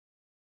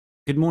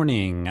Good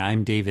morning,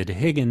 I'm David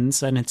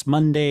Higgins, and it's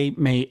Monday,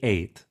 May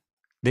 8th.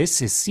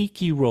 This is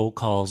CQ Roll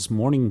Call's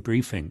morning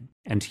briefing,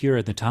 and here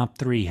are the top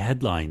 3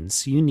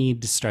 headlines you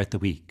need to start the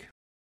week.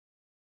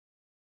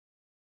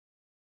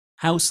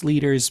 House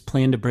leaders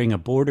plan to bring a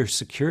border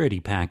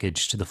security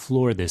package to the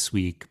floor this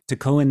week to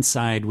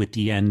coincide with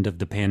the end of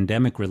the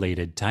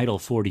pandemic-related Title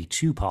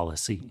 42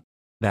 policy.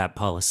 That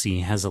policy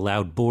has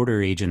allowed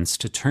border agents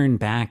to turn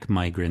back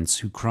migrants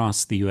who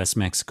cross the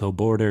U.S.-Mexico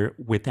border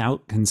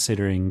without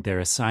considering their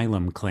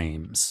asylum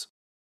claims.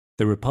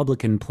 The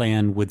Republican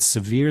plan would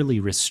severely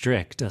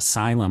restrict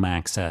asylum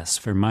access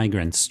for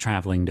migrants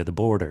traveling to the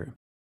border.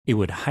 It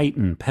would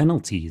heighten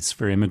penalties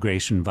for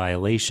immigration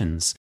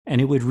violations, and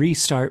it would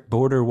restart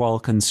border wall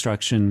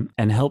construction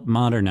and help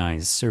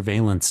modernize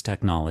surveillance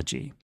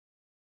technology.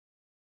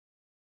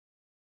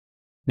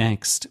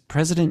 Next,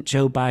 President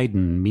Joe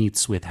Biden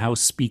meets with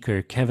House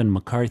Speaker Kevin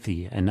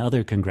McCarthy and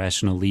other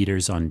congressional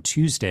leaders on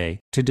Tuesday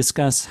to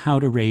discuss how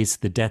to raise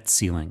the debt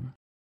ceiling,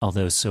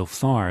 although so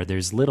far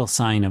there's little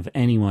sign of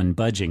anyone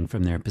budging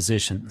from their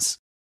positions.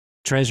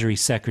 Treasury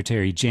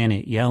Secretary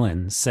Janet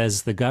Yellen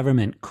says the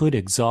government could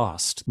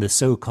exhaust the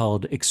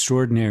so-called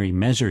extraordinary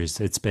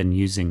measures it's been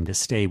using to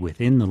stay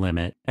within the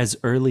limit as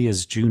early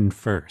as June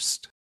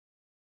 1st.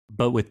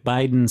 But with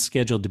Biden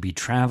scheduled to be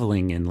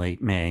traveling in late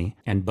May,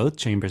 and both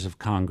chambers of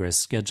Congress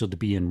scheduled to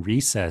be in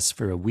recess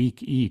for a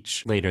week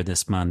each later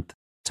this month,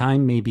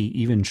 time may be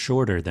even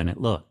shorter than it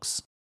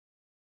looks.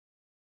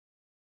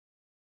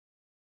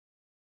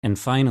 And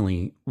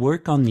finally,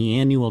 work on the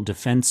annual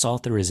Defense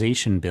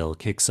Authorization Bill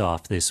kicks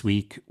off this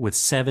week with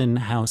 7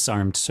 House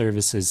Armed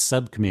Services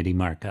Subcommittee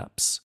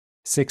markups,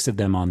 6 of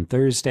them on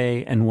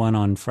Thursday and 1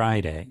 on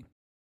Friday.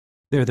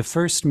 They're the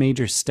first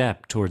major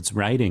step towards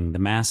writing the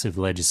massive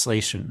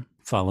legislation,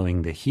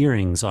 following the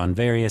hearings on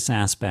various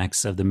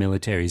aspects of the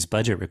military's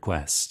budget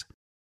request.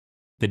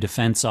 The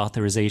Defense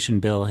Authorization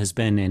Bill has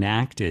been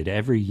enacted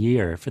every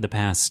year for the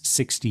past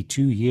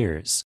 62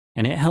 years,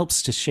 and it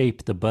helps to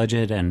shape the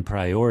budget and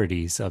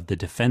priorities of the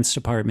Defense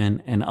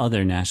Department and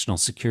other national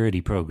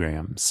security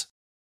programs.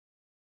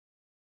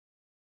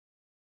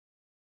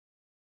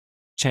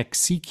 Check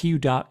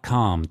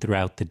CQ.com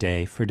throughout the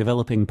day for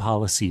developing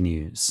policy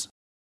news.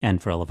 And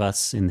for all of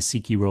us in the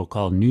CQ Roll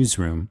Call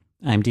newsroom,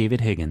 I'm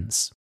David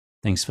Higgins.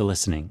 Thanks for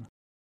listening.